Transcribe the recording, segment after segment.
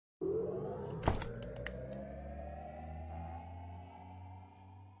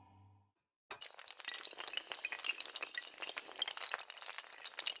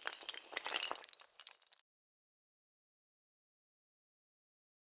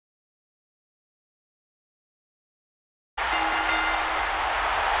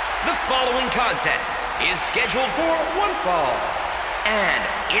following contest is scheduled for one fall and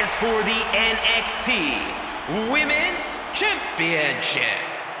is for the NXT Women's Championship.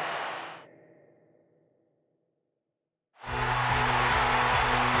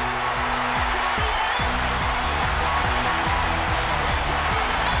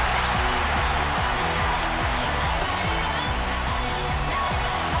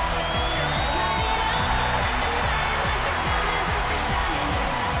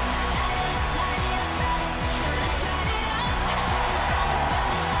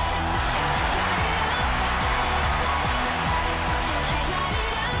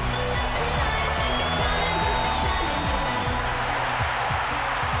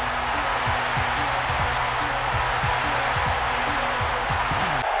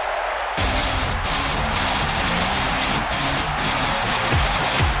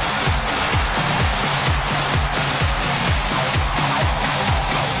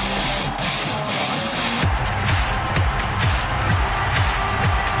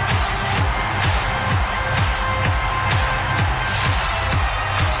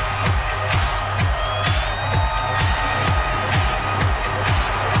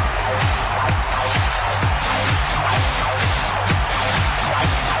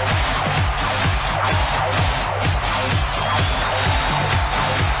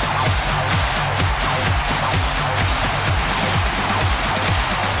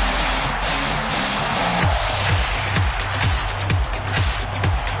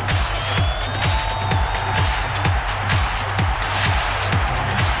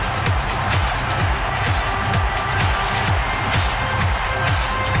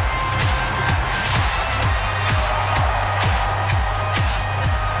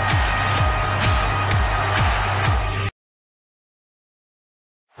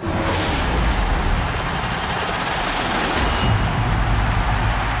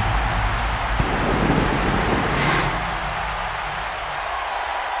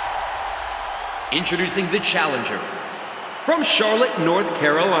 Introducing the challenger, from Charlotte, North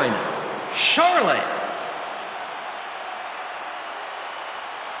Carolina, Charlotte.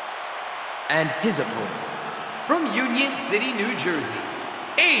 And his opponent, from Union City, New Jersey,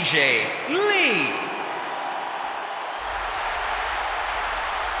 AJ Lee.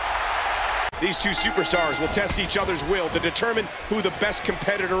 These two superstars will test each other's will to determine who the best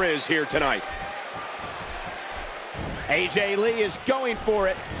competitor is here tonight. AJ Lee is going for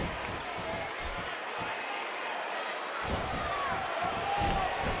it.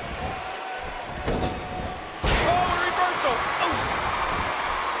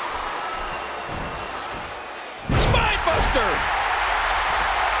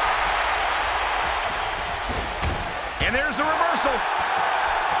 And there's the reversal.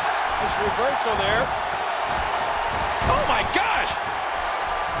 Nice reversal there. Oh my gosh!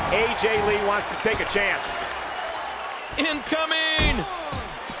 AJ Lee wants to take a chance. Incoming!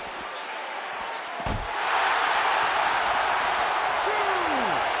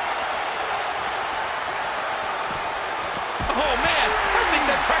 Oh man, I think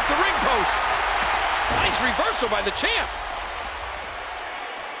that cracked the ring post. Nice reversal by the champ.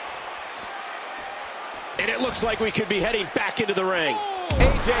 And it looks like we could be heading back into the ring.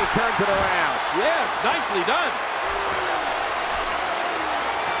 AJ turns it around. Yes, nicely done.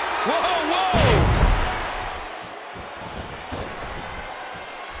 Whoa, whoa!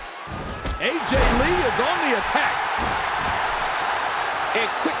 AJ Lee is on the attack. And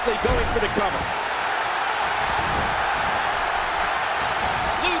quickly going for the cover.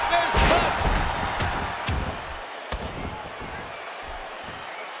 Luther's press.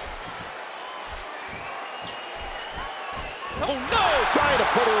 Oh no! Trying to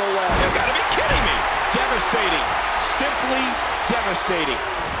put her away. You've got to be kidding me! Devastating. Simply devastating.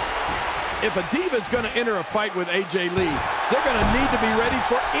 If a Diva's going to enter a fight with AJ Lee, they're going to need to be ready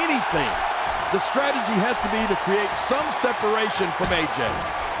for anything. The strategy has to be to create some separation from AJ.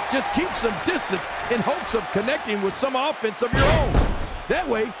 Just keep some distance in hopes of connecting with some offense of your own. That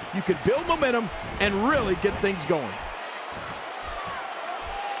way, you can build momentum and really get things going.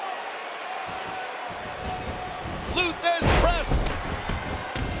 Luther's press.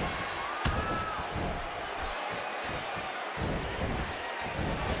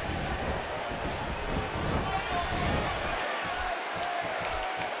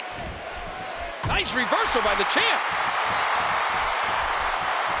 Nice reversal by the champ.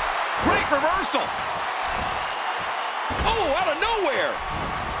 Great reversal. Oh, out of nowhere.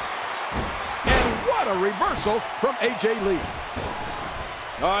 And what a reversal from AJ Lee.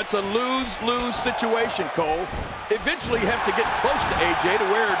 It's a lose-lose situation, Cole. Eventually you have to get close to AJ to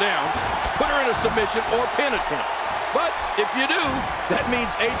wear her down, put her in a submission or pin attempt. But if you do, that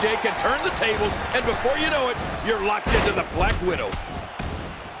means AJ can turn the tables, and before you know it, you're locked into the Black Widow.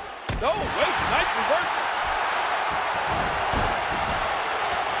 Oh, wait, nice reversal.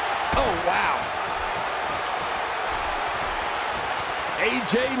 Oh, wow.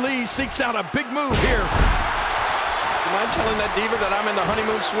 AJ Lee seeks out a big move here. You mind telling that diva that I'm in the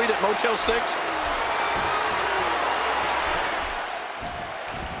honeymoon suite at Motel 6?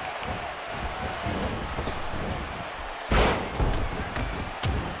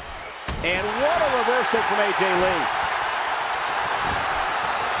 And what a reversal from AJ Lee.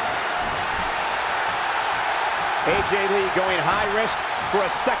 AJ Lee going high risk for a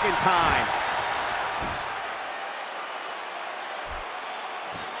second time.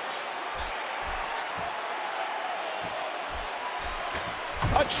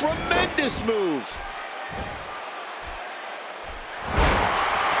 A tremendous move.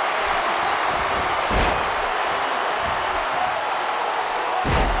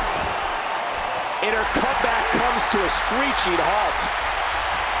 And her comeback comes to a screeching halt.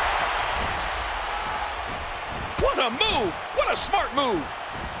 What a move! What a smart move!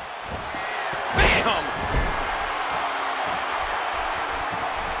 Bam!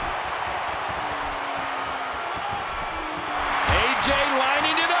 AJ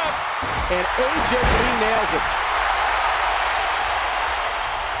lining it up. And AJ Lee nails it.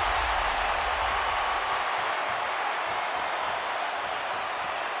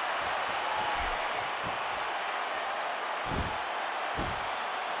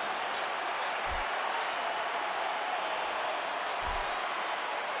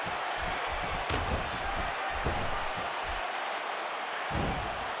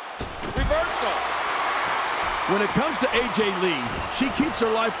 Reversal. When it comes to AJ Lee, she keeps her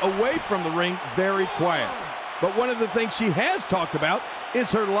life away from the ring very quiet. But one of the things she has talked about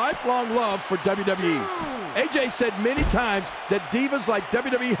is her lifelong love for WWE. AJ said many times that divas like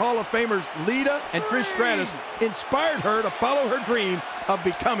WWE Hall of Famers Lita and Trish Stratus inspired her to follow her dream of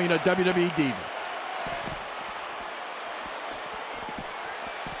becoming a WWE diva.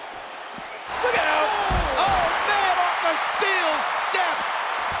 Look out! Oh, man, off the steel steps!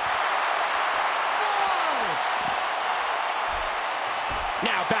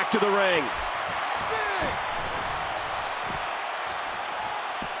 Now back to the ring. 6.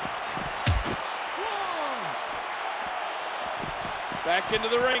 Back into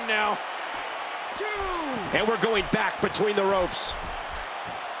the ring now. 2. And we're going back between the ropes.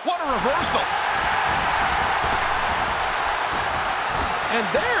 What a reversal! And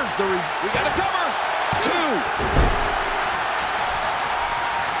there's the we got to cover.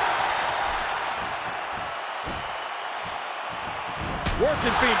 2. Work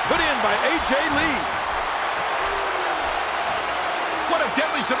is being put in by AJ Lee. What a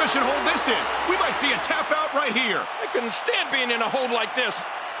deadly submission hold this is. We might see a tap out right here. I couldn't stand being in a hold like this,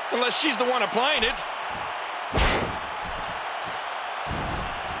 unless she's the one applying it.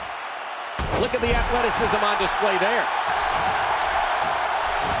 Look at the athleticism on display there.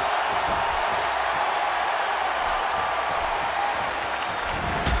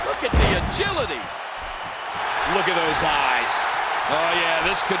 Look at the agility. Look at those eyes. Oh, yeah,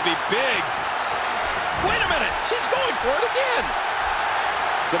 this could be big. Wait a minute. She's going for it again.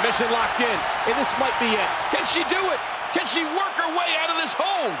 Submission locked in, and this might be it. Can she do it? Can she work her way out of this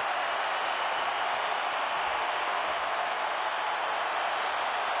hold?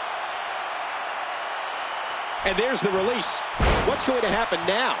 And there's the release. What's going to happen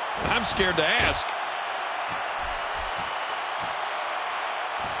now? I'm scared to ask.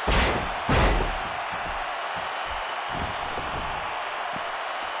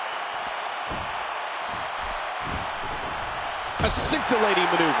 A scintillating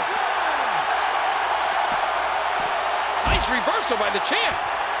maneuver. Nice reversal by the champ.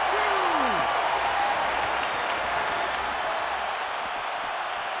 2.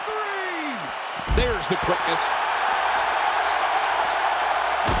 3. There's the quickness.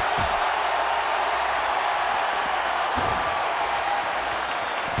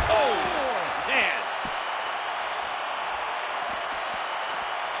 Oh, man.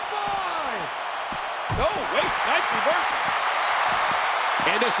 5. Oh, wait, nice reversal.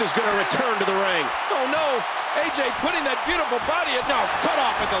 And this is going to return to the ring. Oh, no. AJ putting that beautiful body at... No, cut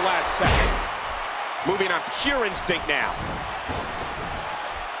off at the last second. Moving on pure instinct now.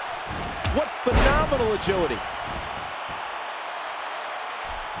 What phenomenal agility.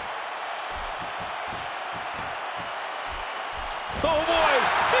 Oh, boy.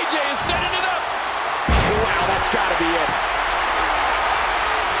 AJ is setting it up. Wow, that's got to be it.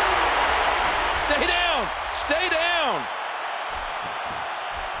 Stay down. Stay down.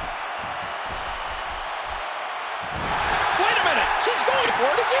 going for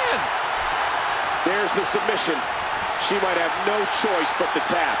it again. There's the submission. She might have no choice but to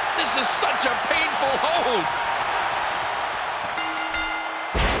tap. This is such a painful hold.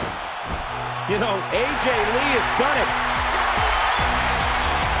 You know, AJ Lee has done it.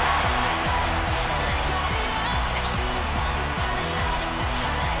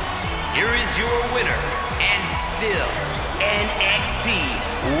 Here is your winner, and still NXT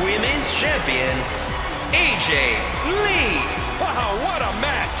Women's Champion, AJ Lee. Wow, what a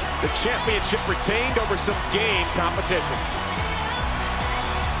match! The championship retained over some game competition.